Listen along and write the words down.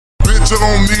Bitch, I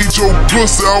don't need your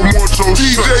pussy, I want your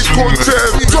DJ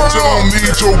Cortez. Bitch, I don't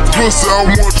need your pussy, I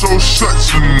want your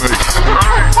shots, you nigga.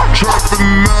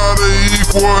 Trapping out of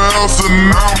equal ounce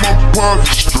and now my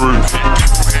pocket straight.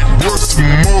 What's the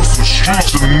muscle, street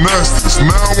gymnastics,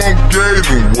 now I'm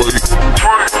gaining weight.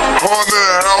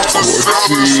 100 houses,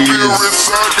 selling spirits,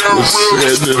 I got real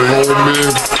estate.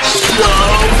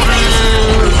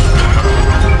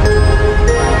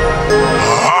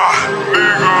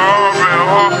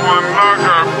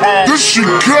 This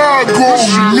Chicago,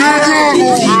 nigga.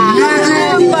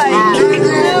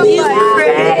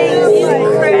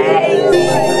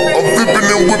 I'm whipping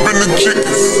and whipping the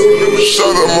chickens.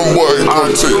 Shout out my boy,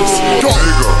 Cortez.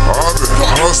 Nigga, I've been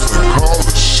hustling,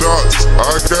 calling shots.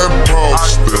 I got ball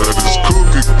status,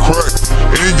 cooking crack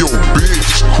in your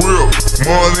bitch crib.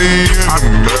 Money in the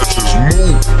mattress,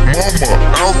 move mama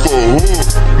out the hood.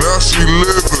 Now she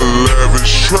living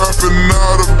lavish, trapping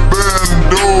out of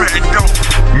bando.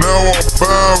 Now I'm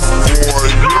bound for a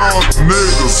young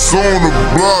niggas on the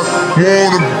block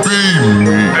wanna be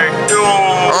me.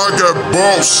 I got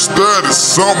boss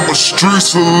status, I'm a street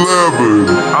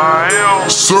celebrity.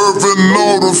 Serving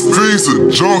all the fees of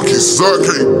junkies, I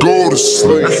can't go to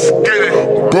sleep.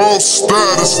 Boss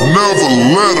status, never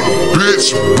let a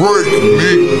bitch break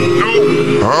me.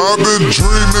 I've been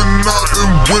dreaming, I've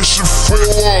been wishing for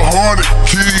 100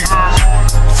 keys.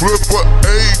 Flip a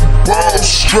 8-ball,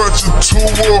 stretch it to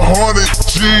 100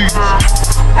 G's.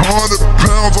 100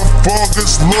 pounds of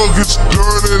fungus, luggage,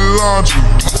 dirty laundry.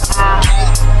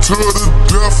 To the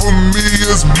death of me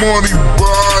is money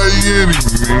by any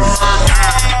means.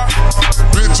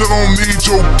 Bitch, I don't need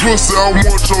your pussy, I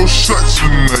want your shots,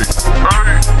 you nigga.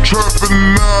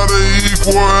 Trapping out of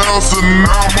equal ounce and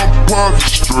now my pocket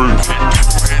straight.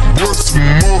 What's the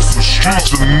muscle, street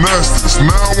gymnastics,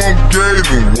 now I'm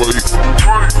gaining weight.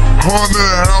 100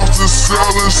 houses,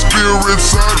 selling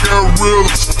spirits, I got real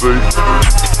estate.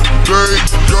 Thank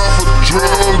God for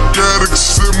drug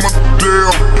addicts in my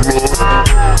damn plug.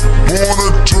 Born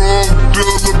a drug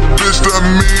dealer, bitch, that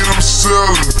mean I'm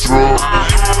selling drugs.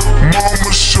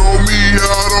 Mama showed me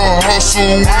how to hustle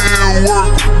and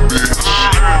work, bitch.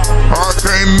 I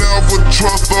can't never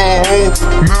trust a hoe,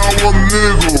 now I'm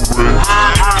nigga rich.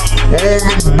 On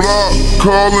the block,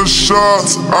 calling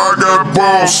shots, I got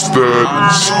boss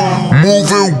status.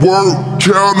 Moving work,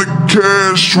 counting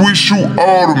cash, we shoot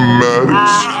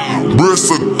automatics. Bricks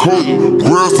of coke,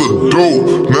 grams of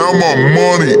dope, now my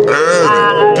money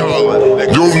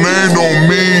added. Your name don't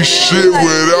mean shit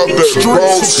without that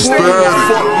boss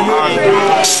status.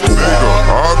 Nigga,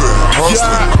 I've been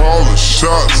hustling, calling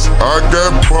shots, I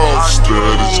got boss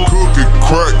status. Cooking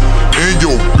crack in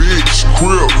your bitch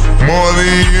crib,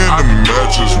 money in the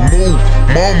mattress. Move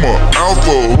mama out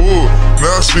the hood,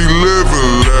 now she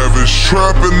living lavish,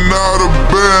 trapping out of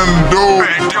bando.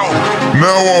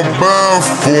 Now I'm bound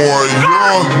for a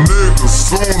young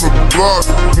niggas on the block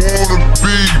wanna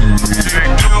be me.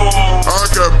 I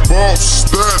got boss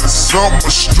status, I'm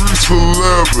a street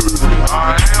celebrity.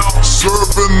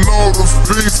 Serving all the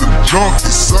fees and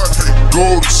junkies, I can't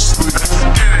go to sleep.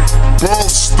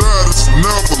 Boss status,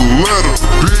 never let a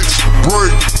bitch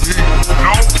break me.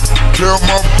 Count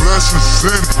my blessings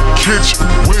in the kitchen,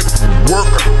 with work,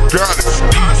 I got it.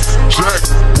 Jack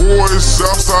boys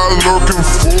outside lurking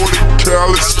 40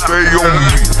 Cali, stay on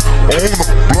me. On the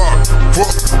block,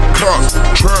 fuck the cops,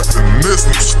 trapping, this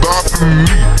no stopping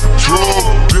me. Drug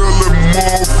dealing,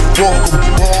 motherfucker,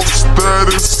 boss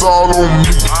status all on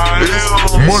me.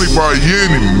 It's money by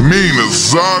any means,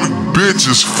 exotic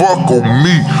bitches fuck on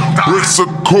me. Bricks of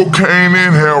cocaine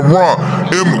and heroin,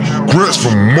 immigrants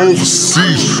from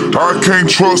overseas. I can't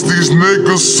trust these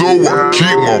niggas, so I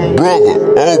keep my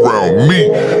brother around me.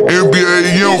 NBA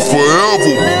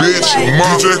forever, bitch. My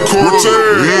DJ Cortez,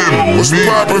 yeah, what's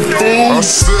poppin', fool? I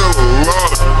sell a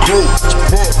lot of coke,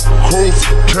 fuck coke,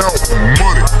 count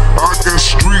money. I got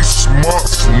street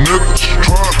smarts, niggas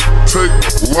tryna take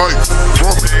life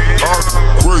from me. I go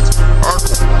crazy, I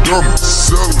go dummy,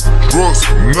 selling drugs,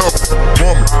 never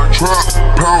bummy. Trap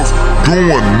house,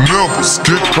 doing numbers,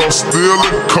 get caught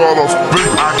stealing, caught off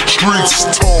finger. Streets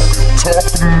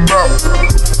talking about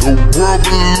the world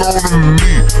belong to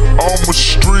me. I'm a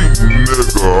street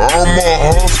nigga, I'ma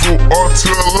hustle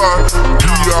until I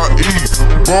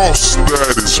D.I.E. Boss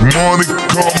status, money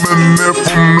coming in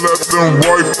from left and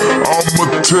right.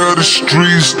 I'ma tear the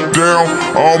streets down,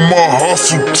 I'ma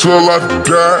hustle till I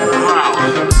die.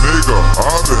 Nigga,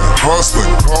 I've been hustling,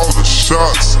 calling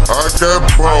shots, I got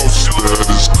boss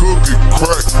status. Cooking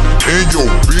crack in your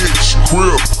bitch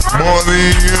crib,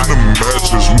 money in the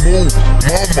mattress. Move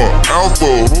mama out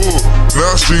the hood,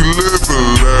 now she living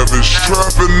lavish,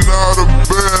 trapping out of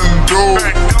bando.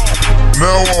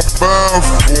 I'm bound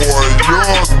for it.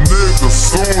 Young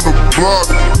niggas on the block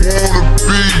wanna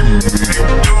be me.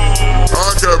 I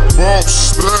got boss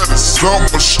status, I'm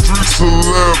a street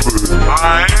celebrity.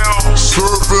 I am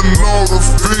Serving all the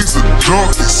fiends and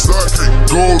junkies, I can't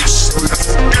go to sleep.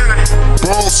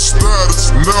 Boss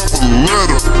status, never let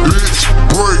a bitch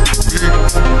break me.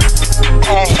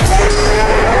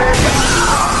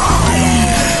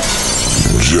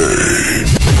 DJ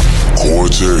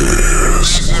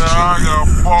Cortez. I got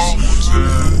boss.